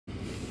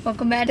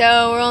Welcome back.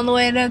 So we're on the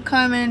way to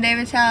Carmen and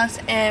David's house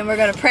and we're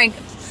gonna prank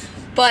them.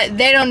 But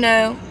they don't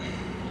know.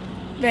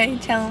 Ready,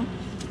 tell them.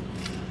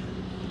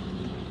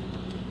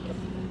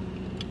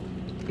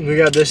 We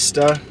got this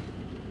stuff.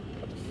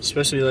 It's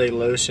supposed to be like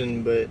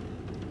lotion, but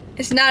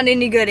it's not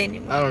any good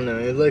anymore. I don't know.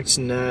 It looks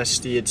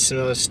nasty. It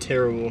smells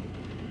terrible.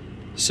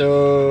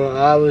 So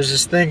I was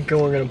just thinking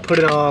we're gonna put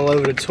it all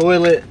over the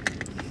toilet,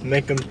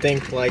 make them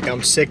think like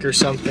I'm sick or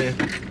something,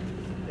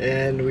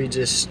 and we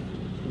just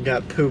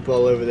got poop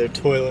all over their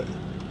toilet.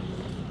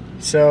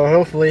 So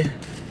hopefully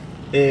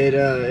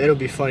it'll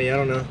be funny. I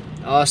don't know.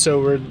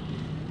 Also, we're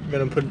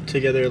gonna put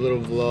together a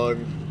little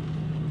vlog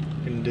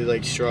and do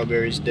like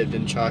strawberries dipped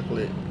in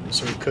chocolate, and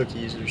some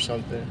cookies or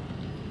something.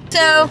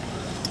 So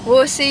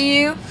we'll see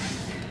you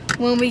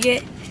when we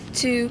get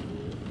to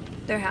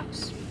their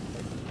house.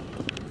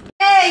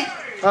 Hey!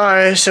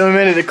 Alright, so we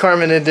made it to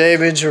Carmen and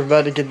David's. We're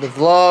about to get the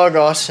vlog.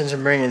 Austin's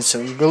bringing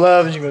some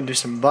gloves. We're gonna do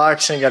some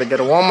boxing. Gotta go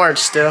to Walmart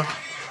still.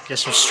 Get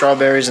some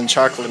strawberries and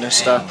chocolate and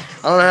stuff.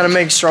 I don't know how to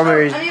make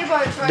strawberries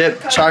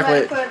dip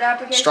chocolate.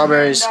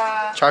 Strawberries,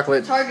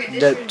 chocolate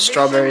dip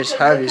strawberries,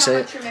 however you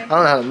say it. I don't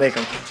know how to make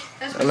them.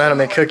 I don't know how to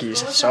make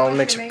cookies, so I'll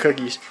make some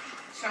cookies.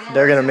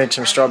 They're gonna make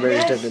some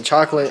strawberries dipped in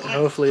chocolate.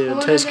 Hopefully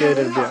it'll taste good.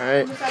 It'll be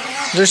alright.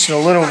 Just a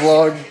little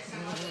vlog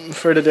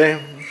for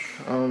today.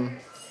 Man,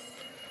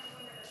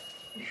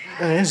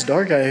 it's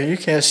dark out here. You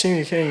can't see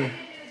me, can you?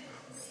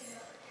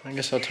 I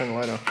guess I'll turn the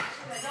light on.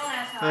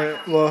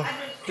 Alright, well,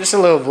 just a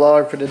little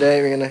vlog for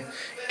today. We're gonna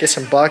get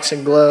some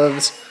boxing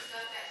gloves,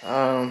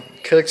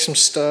 cook some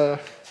stuff.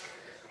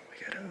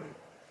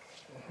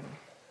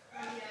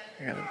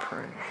 I gotta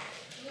pray.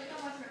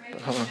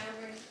 But hold on.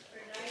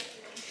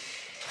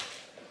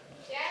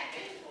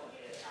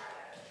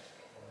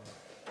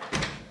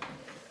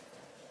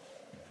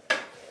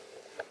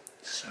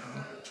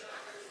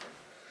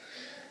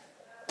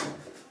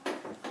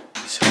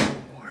 So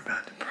we're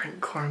about to prank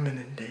Carmen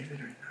and David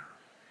right now.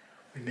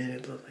 We made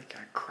it look like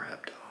I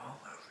crapped all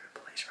over the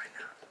place right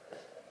now.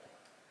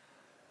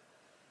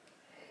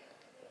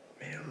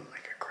 Made it look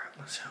like I crapped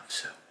myself.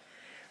 So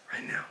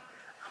right now,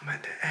 I'm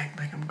about to act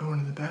like I'm going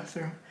to the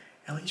bathroom.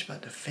 Ellie's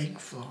about to fake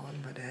vlog. I'm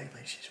about to act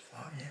like she's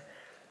vlogging.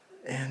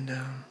 And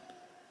I'm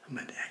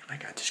about to act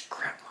like I just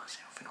crapped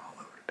myself and all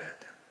over the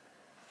bathroom.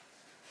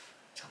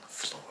 It's on the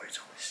floor, it's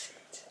on the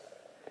seats.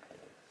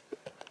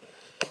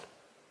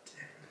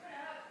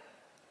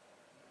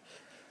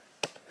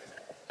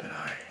 But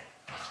alright.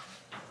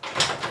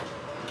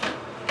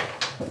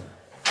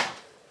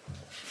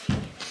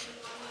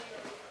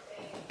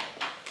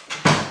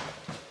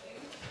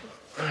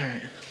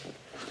 Alright.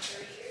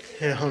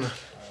 Yeah, hold on.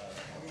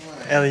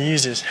 Ellie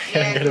uses. I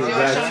gotta go to the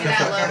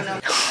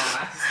bathroom.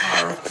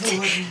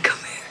 Come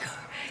here.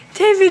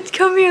 David,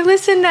 come here.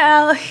 Listen to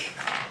Allie.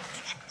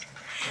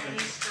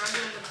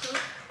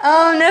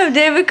 Oh no,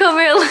 David, come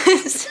here.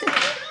 Listen.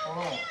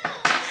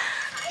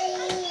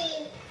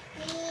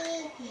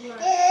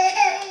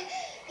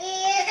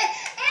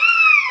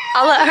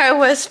 I'll let her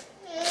whisper.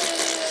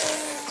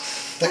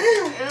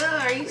 Damn.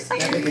 Are you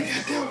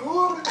serious?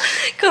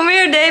 Come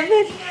here,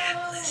 David.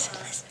 Listen.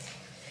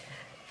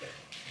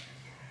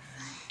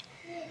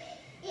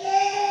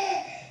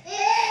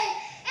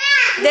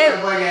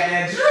 David.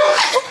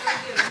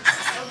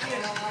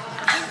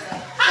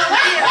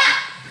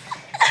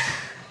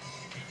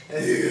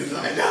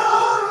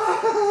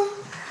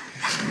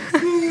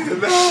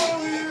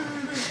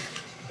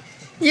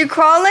 You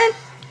crawling?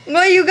 Where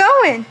are you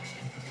going?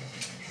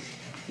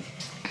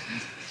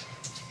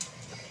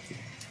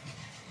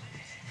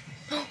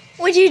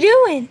 What you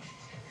doing?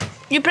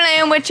 You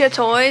playing with your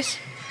toys?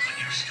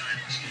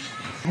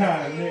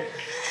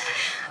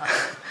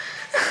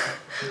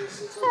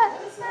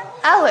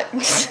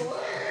 Alex,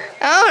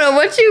 I don't know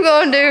what you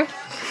gonna do.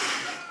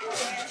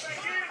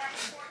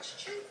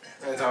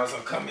 That's also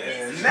coming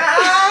in. Nah,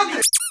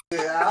 I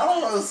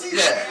don't want to see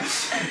that.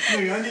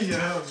 Nigga, I need your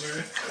help, bro.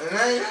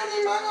 Nah, you don't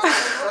need my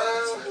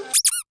help,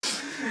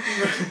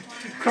 bro.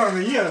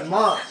 Carmen, you got a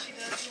mop.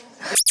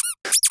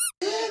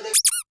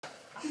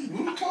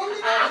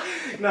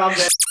 No, I'm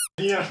dead.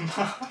 You got a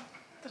mop. What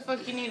the fuck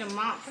you need a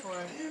mop for?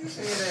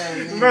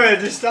 Bro,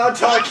 just stop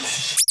talking.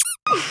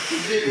 You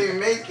didn't even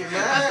make it,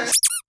 man.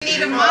 You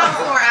need a mop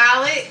for,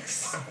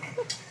 Alex?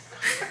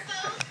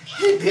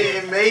 He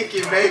didn't make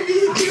it, baby. He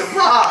need a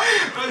mop.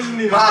 I just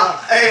need a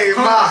Mop. Hey,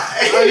 mop.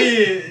 I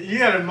need, you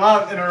got a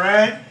mop and a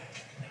rag?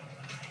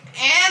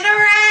 And a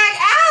rag,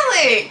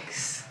 Alex!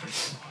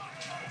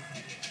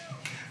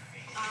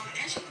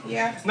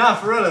 Yeah. Nah,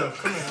 for real though.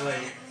 Come here,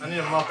 lady. I need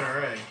a mop and a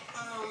rag.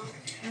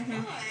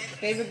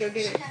 David, go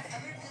get it.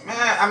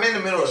 Man, I'm in the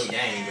middle of the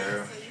game,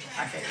 girl.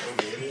 I can't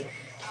go get it.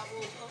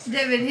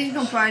 David, he's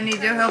gonna probably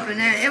need your help in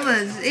there.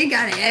 It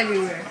got it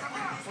everywhere.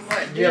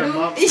 What? You got a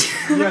mop? You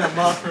got a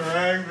mop and a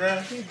rag,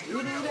 bro? You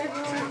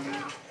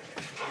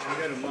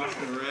got a mop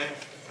and a rag?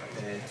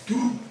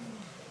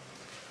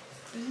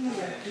 I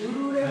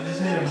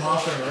just need a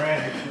mop and a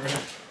rag, bro.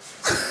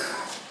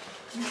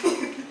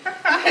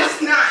 It's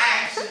not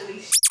actually.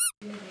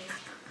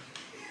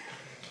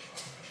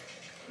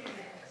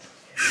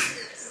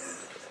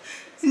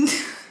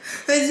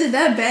 Is it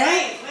that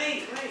bad?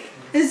 Wait.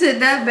 Is it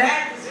that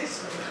bad? Back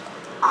position.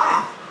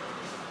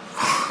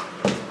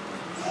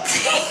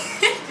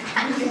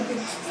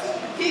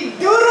 He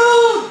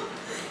doodled.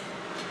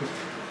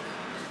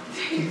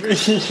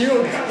 You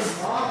don't got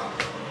a mom.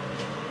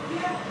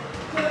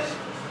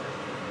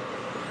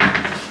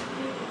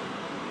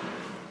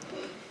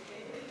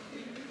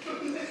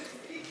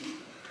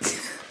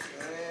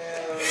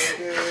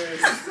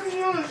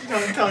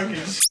 I'm talking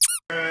shit.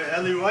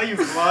 Ellie, why you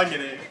vlogging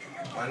it?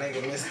 My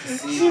nigga Mr.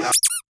 C.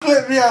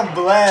 Put me on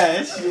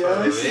blast,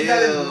 yo. For She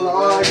got it real,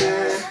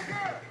 vlogging.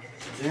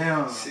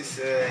 Damn. She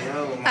said,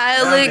 yo,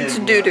 Alex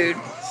doo-doo.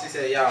 she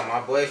said, yo,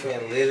 my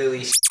boyfriend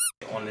literally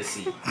on the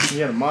seat. You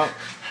got a mop?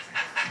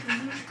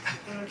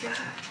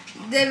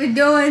 David,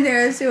 go in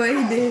there and see what he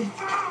did.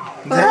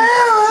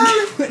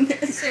 Go in there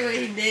and see what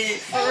he did.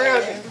 For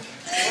real.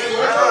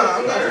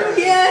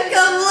 Yeah,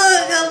 come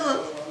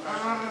look.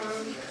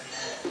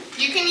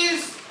 You can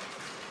use.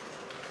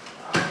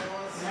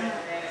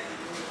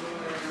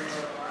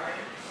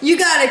 You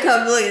gotta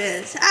come look at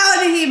this.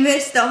 How did he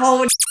miss the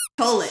whole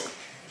toilet?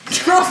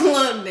 Come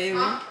look, baby.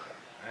 I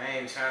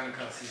ain't trying to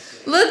come see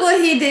shit. Look what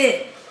he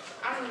did.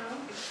 I don't know.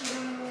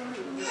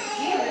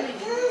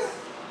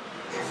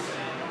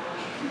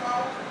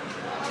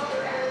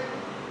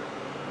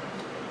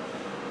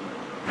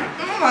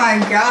 Oh my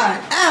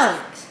God,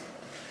 Alex.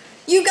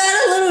 You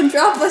got a little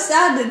drop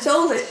beside the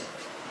toilet.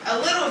 A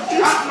little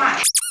drop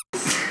my.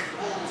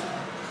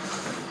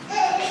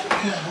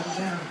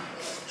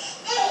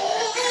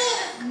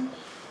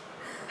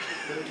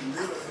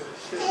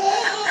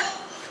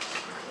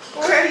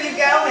 Where are you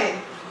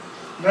going?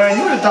 Man,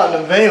 you would have thought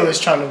Nevaeh was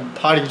trying to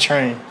potty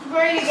train.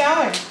 Where are you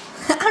going?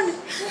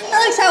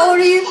 Alex, how old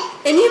are you?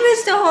 And you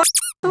missed the whole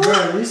Bro,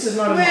 at least it's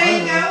not in my Where are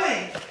you underwear.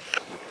 going?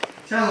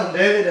 Tell him,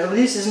 David, at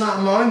least it's not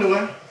in my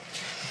underwear.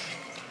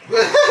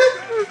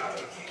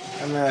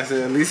 I mean, I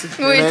said, at least it's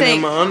What do you in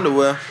think? my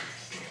underwear.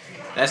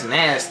 That's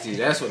nasty.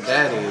 That's what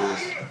that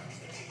is.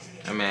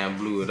 That man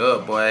blew it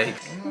up, boy.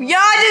 Y'all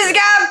just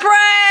got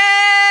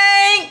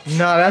pranked!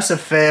 No, that's a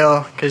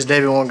fail, because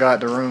David won't go out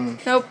the room.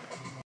 Nope.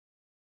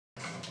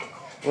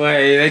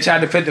 Wait, they tried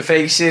to put the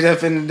fake shit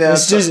up in the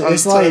It's just,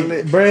 it's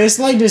like, bro, it's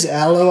like this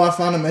aloe I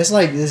found him. It's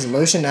like this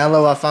lotion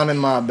aloe I found in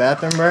my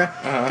bathroom, bro.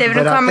 David But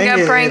and I Carmen think got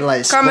it, pranked.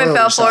 like, Carmen spoiled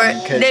fell or for something,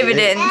 it. 'cause David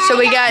didn't. So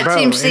we got Bro,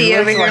 Team it C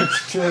over here.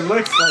 looks like, it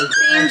looks like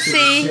Team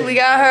C, we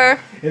got her.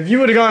 If you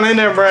would have gone in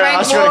there, bro, I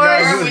Prank swear to God,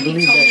 wars. you would When you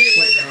believe told that me it shit.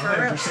 wasn't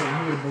for real.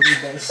 100%, you would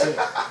believe that shit.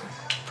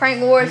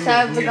 Prank wars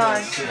have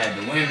begun. Had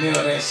the windmill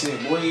that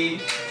shit, boy.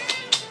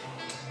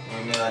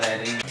 Windmill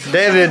that in.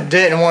 David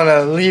didn't want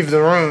to leave the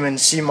room and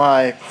see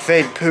my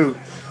fake poop.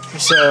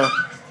 So,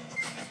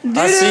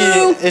 I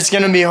see it's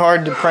going to be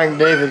hard to prank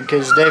David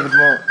because David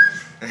won't.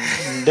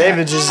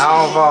 David just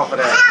I don't fall for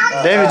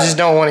that. David just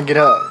don't want to get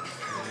up.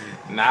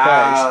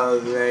 Nah,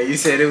 man. You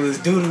said it was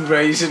doodle, bro.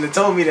 You shouldn't have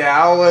told me that.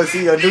 I don't want to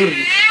see your doodle.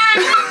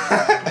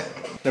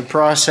 The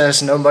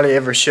process nobody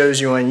ever shows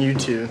you on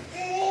YouTube.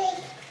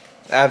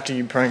 After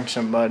you prank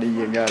somebody,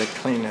 you gotta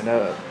clean it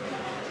up.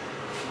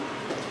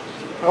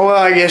 Oh well,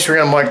 I guess we're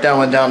gonna mark that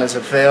one down as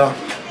a fail.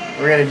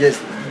 We're gonna get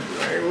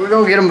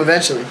them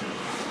eventually.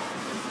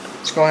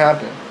 It's gonna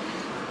happen.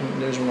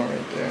 There's one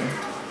right there.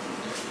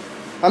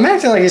 I'm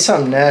acting like it's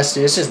something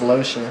nasty. It's just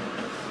lotion.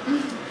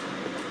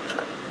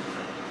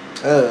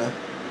 The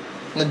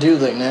dude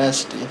look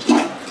nasty.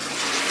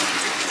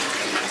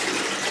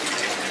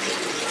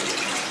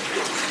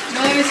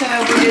 Maybe so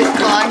we just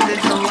clogged the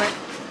toilet.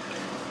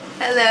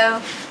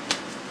 Hello.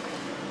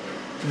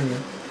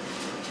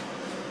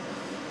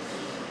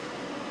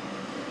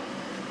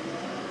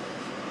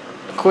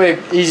 Quick,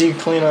 easy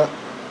cleanup.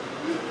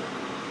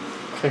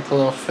 Quick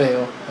little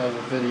fail of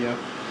a video.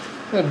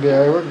 It'll be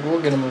alright.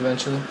 We'll get them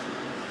eventually.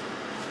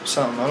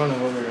 Something. I don't know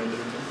what we're gonna do.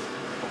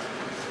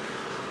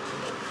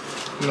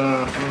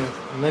 No,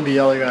 maybe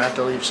y'all are gonna have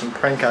to leave some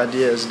prank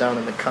ideas down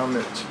in the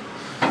comments.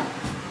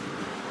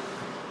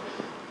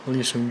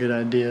 Leave some good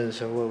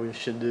ideas of what we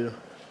should do.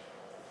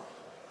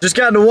 Just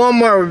got to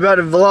Walmart. We're about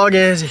to vlog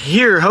in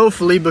here,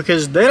 hopefully,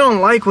 because they don't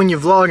like when you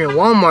vlog in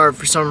Walmart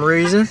for some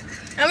reason.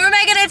 And we're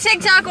making a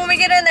TikTok when we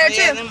get in there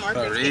too.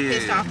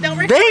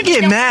 They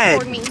get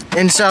mad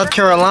in South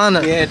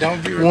Carolina Yeah,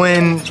 don't be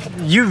when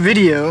you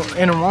video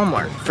in a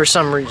Walmart for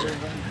some reason.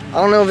 I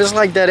don't know if it's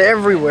like that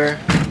everywhere,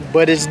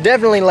 but it's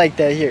definitely like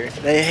that here.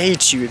 They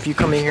hate you if you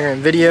come in here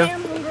and video.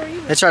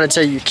 They try to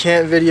tell you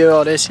can't video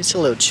all this. It's a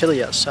little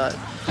chilly outside.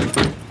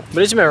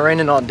 But it's been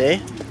raining all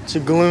day. It's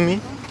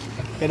gloomy.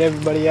 Get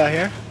everybody out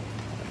here.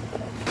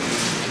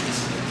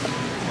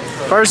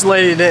 First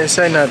lady didn't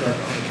say nothing.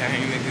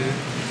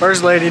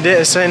 First lady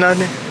didn't say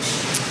nothing.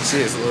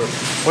 Shit, look.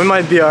 We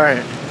might be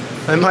alright.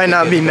 They might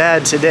not be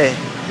mad today.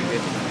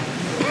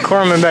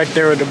 Carmen back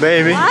there with the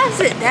baby. Why is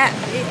it that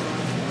big?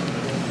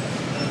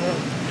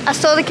 I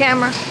stole the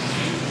camera.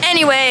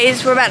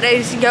 Anyways, we're about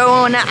to go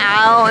on the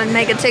aisle and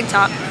make a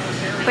TikTok.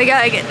 We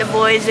gotta get the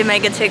boys to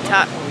make a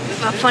TikTok.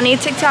 A funny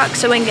TikTok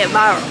so we can get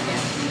viral.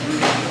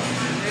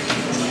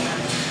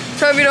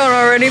 So if you don't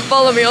already,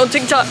 follow me on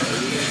TikTok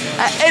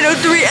at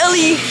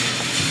 803Ellie.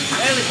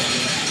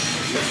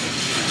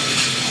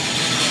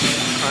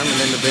 Carmen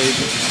and the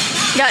baby.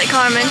 Got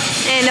Carmen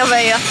and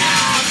Nevaeh.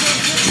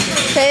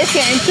 Say it's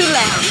getting too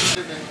loud.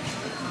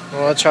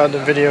 Well, I tried the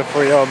video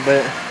for y'all,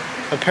 but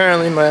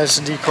apparently my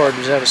SD card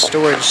was out of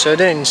storage, so it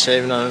didn't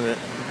save none of it.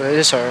 But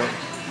it's alright.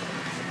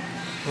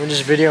 We're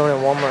just videoing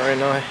at Walmart right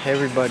now.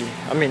 Everybody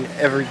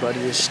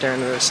is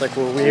staring at us like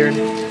we're weird.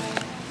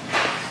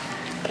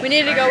 We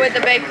need to go with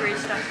the bakery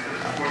stuff.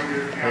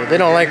 Yeah, they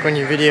don't like when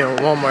you video at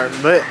Walmart,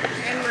 but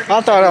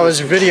I thought I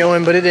was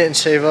videoing, but it didn't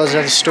save. I was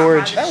out of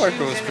storage. That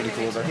worker was pretty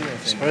cool though.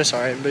 So it's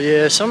alright. But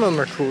yeah, some of them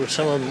are cool,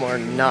 some of them are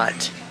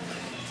not.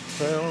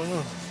 But I don't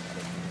know.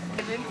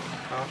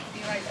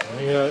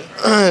 We got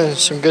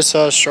some good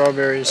sized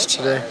strawberries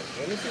today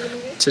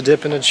to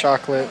dip in the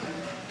chocolate.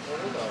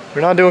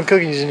 We're not doing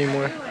cookies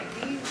anymore.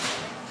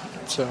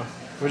 So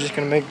we're just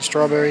gonna make the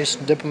strawberries,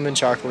 dip them in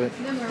chocolate.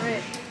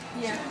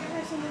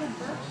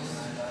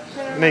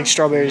 Make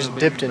strawberries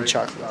dipped in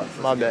chocolate.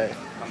 My bad.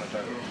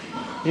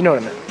 You know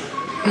what I meant.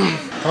 I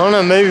don't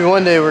know, maybe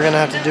one day we're gonna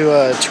have to do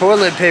a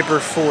toilet paper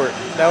fort.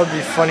 That would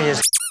be funny as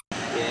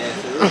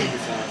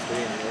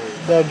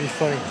that would be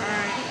funny.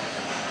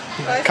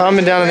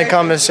 Comment down in the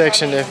comment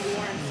section if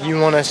you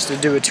want us to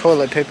do a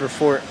toilet paper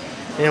fort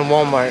in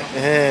Walmart,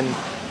 and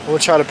we'll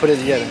try to put it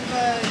together.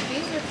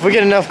 If we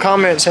get enough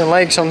comments and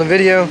likes on the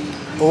video,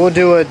 we'll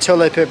do a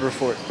toilet paper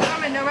fort.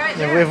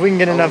 If we can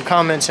get enough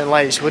comments and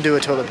likes, we'll do a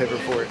toilet paper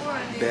fort.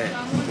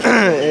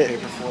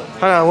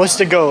 Hold on, what's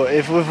the goal?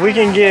 If we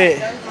can get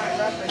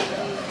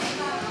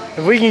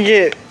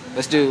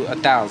Let's do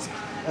 1,000.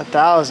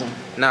 1,000.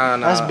 No.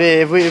 That's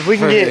big. If we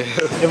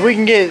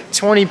can get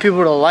 20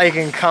 people to like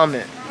and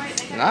comment.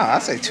 No, I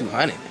say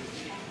 200.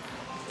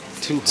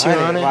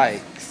 200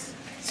 likes.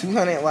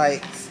 200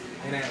 likes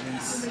and at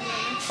least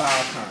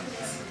 5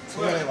 comments.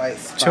 200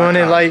 likes.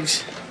 200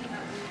 likes.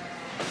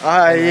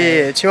 Alright,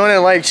 yeah, 200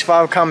 likes,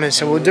 5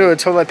 comments, and we'll do a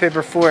toilet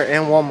paper fort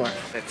in Walmart.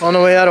 On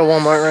the way out of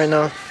Walmart right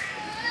now.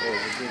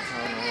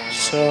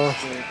 So,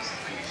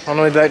 on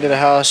the way back to the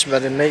house,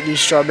 about to make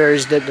these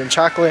strawberries dipped in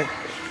chocolate.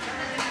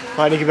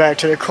 About to get back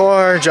to the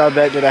car, drive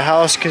back to the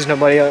house because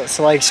nobody else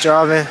likes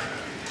driving.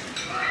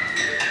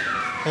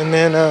 And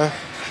then, I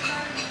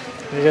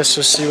guess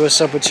we'll see what's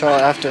up with y'all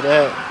after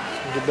that.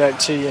 I'll get back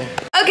to you.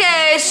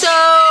 Okay, so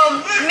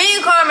me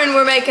and Carmen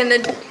were making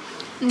the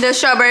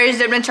strawberries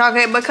dipped in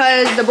chocolate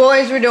because the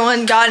boys were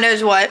doing God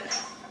knows what.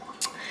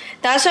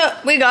 That's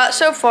what we got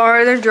so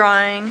far. They're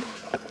drying.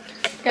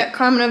 Got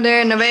Carmen up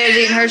there and Nevaeh's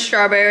eating her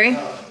strawberry.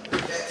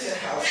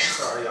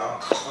 Sorry,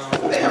 y'all.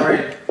 They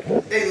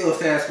a little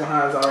fast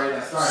behind already.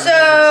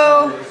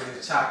 So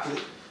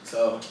Chocolate.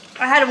 So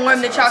I had to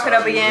warm the chocolate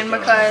up again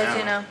because,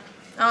 you know,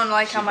 I don't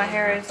like how my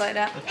hair is like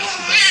that.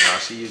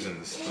 She using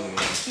the spoon.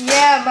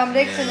 Yeah, but I'm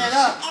mixing it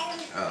up.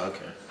 Oh,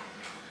 okay.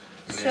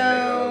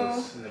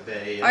 So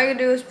all you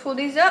do is pull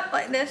these up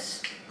like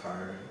this.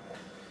 I'll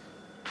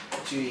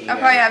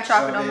probably have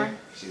chocolate on mine.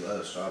 She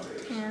loves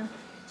strawberries. Yeah.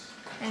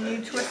 And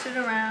you twist it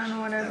around or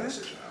whatever.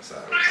 So,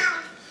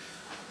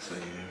 yeah.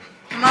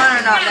 Mine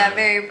are not that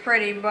very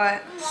pretty,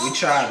 but We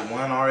tried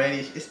one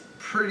already. It's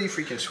pretty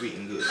freaking sweet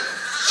and good.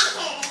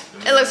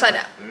 it looks like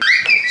that.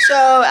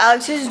 So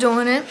Alex is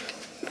doing it.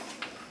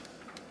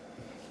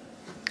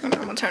 I'm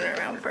gonna turn it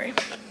around for you.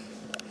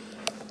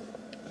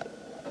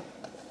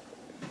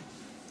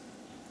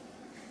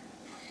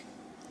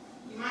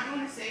 You might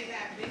want to save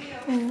that video.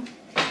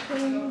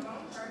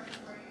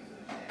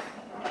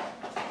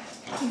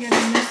 You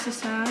gotta miss the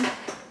side.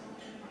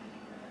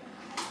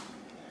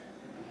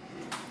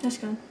 That's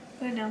good.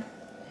 Put it down.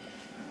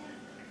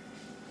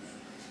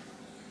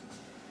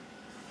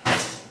 I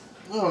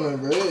don't know,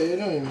 bro. It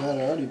don't even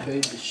matter. I already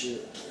paid the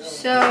shit.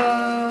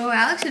 So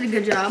Alex did a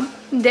good job.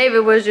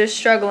 David was just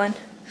struggling.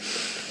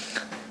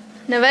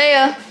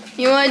 Nevaeh,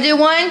 you wanna do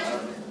one?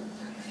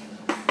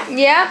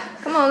 Yeah?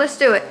 Come on, let's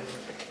do it.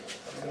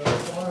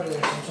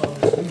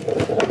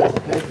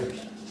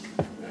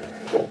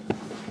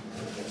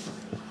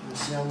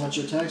 See how much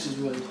your taxes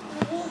was.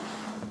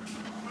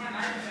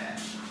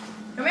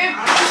 Come here.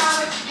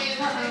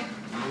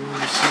 Let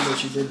me see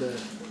what you did there.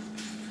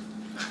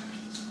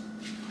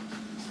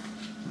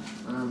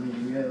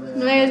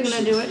 Nevaeh's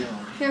gonna do it.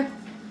 Here.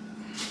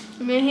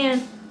 Give me a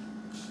hand.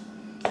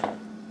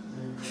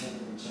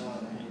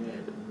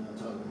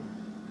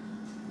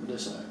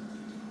 This side.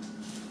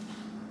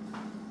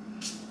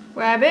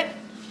 Grab it.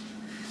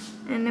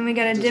 And then we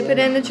gotta dip it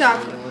in the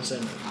chocolate.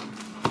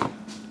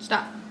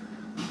 Stop.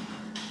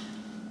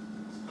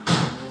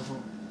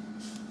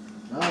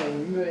 Alright, you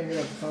can go ahead and get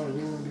off the phone.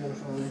 You want to be on the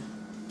phone there?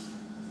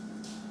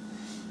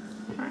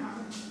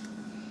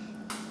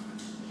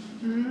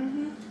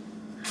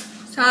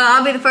 So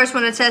I'll be the first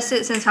one to test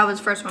it since I was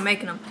the first one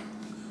making them.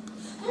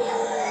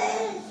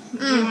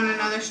 You want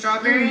another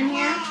strawberry in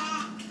here?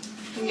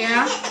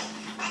 Yeah?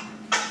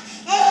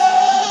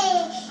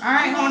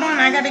 Alright, hold on.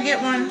 I gotta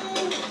get one.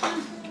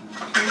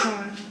 Here's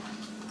one.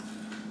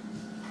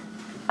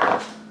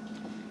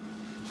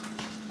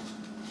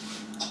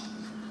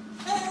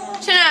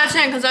 10 out of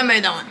 10 because I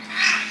made that one.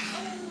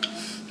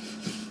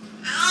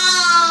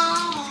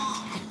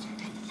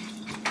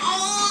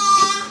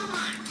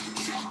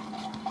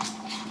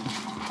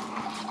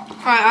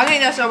 Alright, I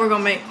think that's all we're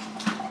gonna make.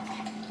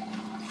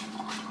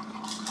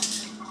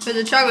 But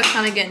the chocolate's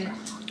kind of getting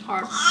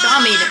hard. So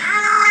I'm eating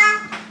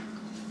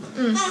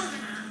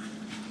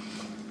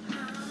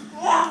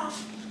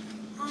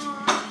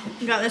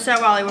it. Got this at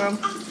Wally World.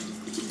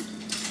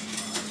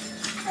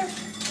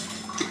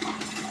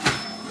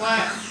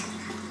 What?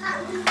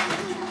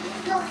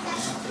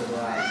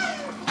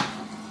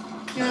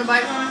 You want a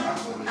bite,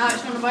 Mom?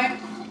 Alex, you want a bite?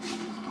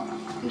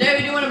 David,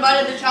 do you want a bite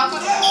of the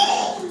chocolate?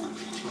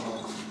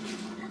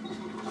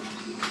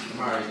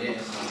 Here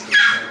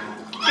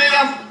you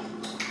go.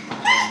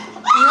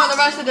 You want the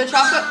rest of the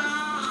chocolate?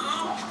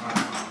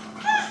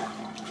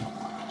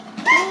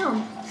 Damn.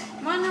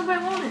 Why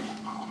nobody want it?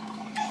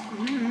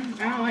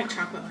 I don't like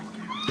chocolate like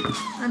that.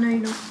 I know you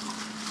don't.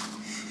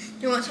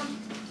 You want some?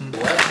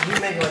 What? We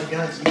make like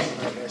guns using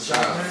like a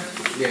shotgun.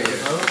 Yeah.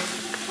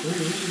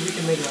 We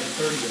can make like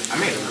 30 of them. I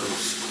made a little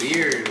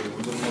spear.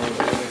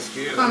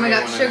 Oh my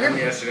God, sugar?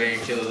 Yesterday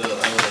and killed this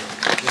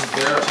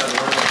girl trying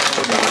to run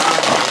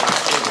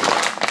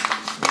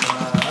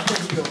I think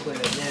you gonna play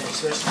that game,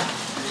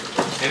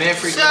 especially. and then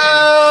freaking.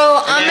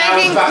 So, I'm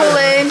making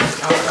Kool-Aid.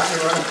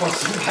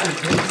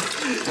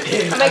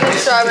 I'm making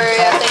strawberry,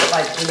 I think.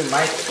 Like in the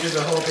mic, there's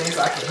the whole thing,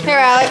 so I can hear. Here,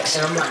 Alex.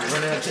 And I'm like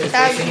running up to his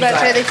Alex, face, you and better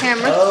he's try like, the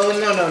camera. oh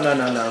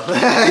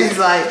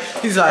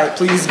no. he's like,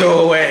 please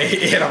go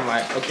away. And I'm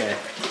like, okay.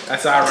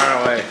 That's how I run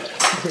away.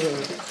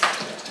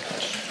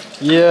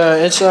 Yeah,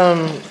 it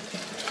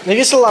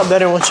gets a lot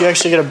better once you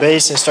actually get a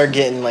base and start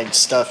getting like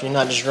stuff. You're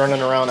not just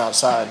running around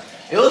outside.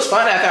 It was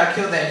fun after I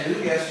killed that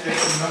dude yesterday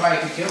because nobody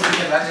could kill me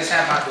because I just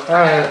had my.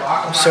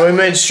 Alright, so we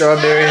made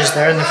strawberries.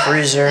 They're in the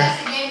freezer.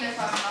 That's the game they're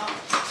talking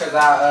about. Cause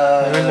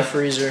They're in the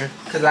freezer.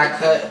 Cause I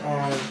cut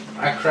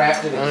I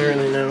crafted. I don't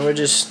really know. We're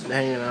just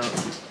hanging out.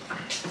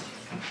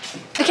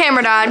 The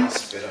camera died.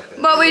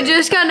 But we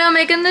just got done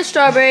making the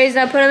strawberries.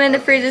 And I put them in the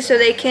freezer so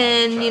they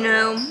can, you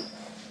know,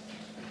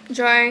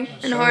 dry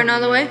and harden all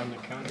the way.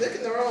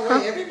 Looking the wrong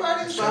way.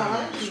 Everybody's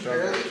behind you,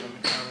 girl.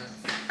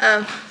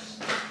 Oh.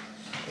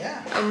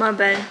 Yeah. Oh, my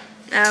bad.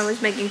 I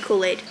was making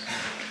Kool-Aid.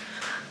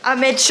 I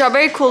made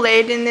strawberry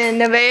Kool-Aid, and then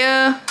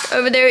Nevaeh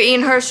over there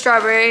eating her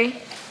strawberry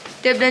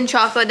dipped in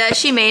chocolate that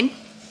she made.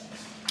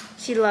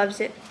 She loves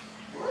it.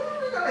 What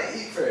are we gonna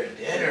eat for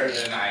dinner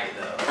tonight,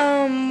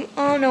 though?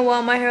 I don't know why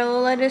my hair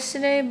looks like this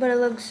today, but it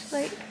looks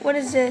like, what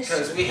is this?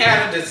 Because we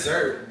had a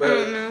dessert, but I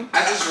don't know.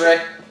 I just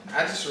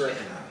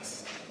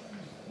recognized.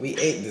 We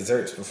ate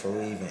desserts before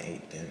we even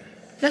ate dinner.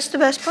 That's the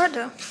best part,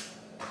 though.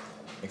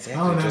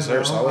 Exactly.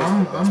 Desserts always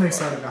I'm the best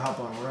excited part. to hop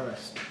on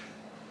Rust.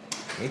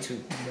 Me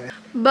too.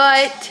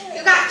 But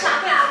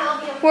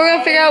we're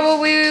gonna figure out what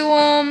we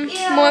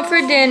want for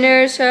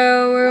dinner,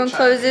 so we're gonna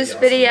close this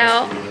video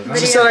out.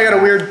 She said I got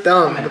a weird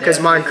thumb because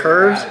mine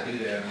curves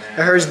and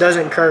hers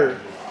doesn't curve.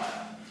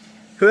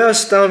 Who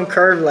else thumb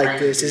curved like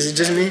this? Is it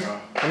just me?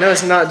 I know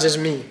it's not just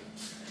me.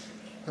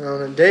 I don't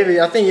know. David,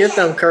 I think your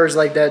thumb curves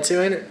like that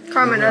too, ain't it?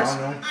 Carmen does.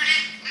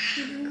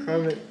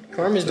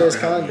 Carmen's does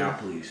kind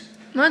of.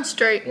 Mine's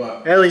straight.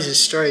 What? Ellie's is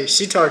straight.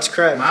 She talks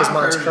crap because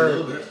mine's curved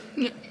a little curved.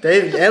 bit.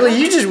 David, Ellie,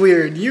 you just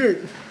weird. You're.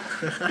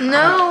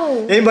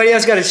 No. Anybody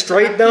else got a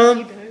straight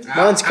thumb?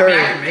 Mine's I curved.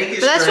 can make it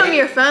But that's straight. from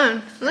your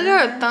phone. Look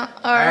at her thumb.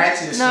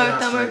 actually Or, still no, her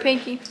not thumb or straight.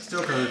 pinky.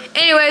 Still curved.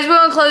 Anyways, we're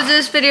gonna close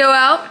this video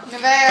out.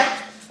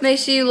 Make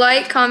sure you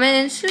like, comment,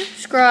 and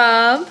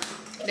subscribe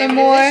for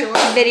more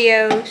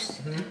videos.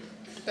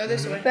 Go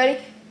this way. Ready?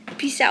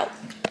 Peace out.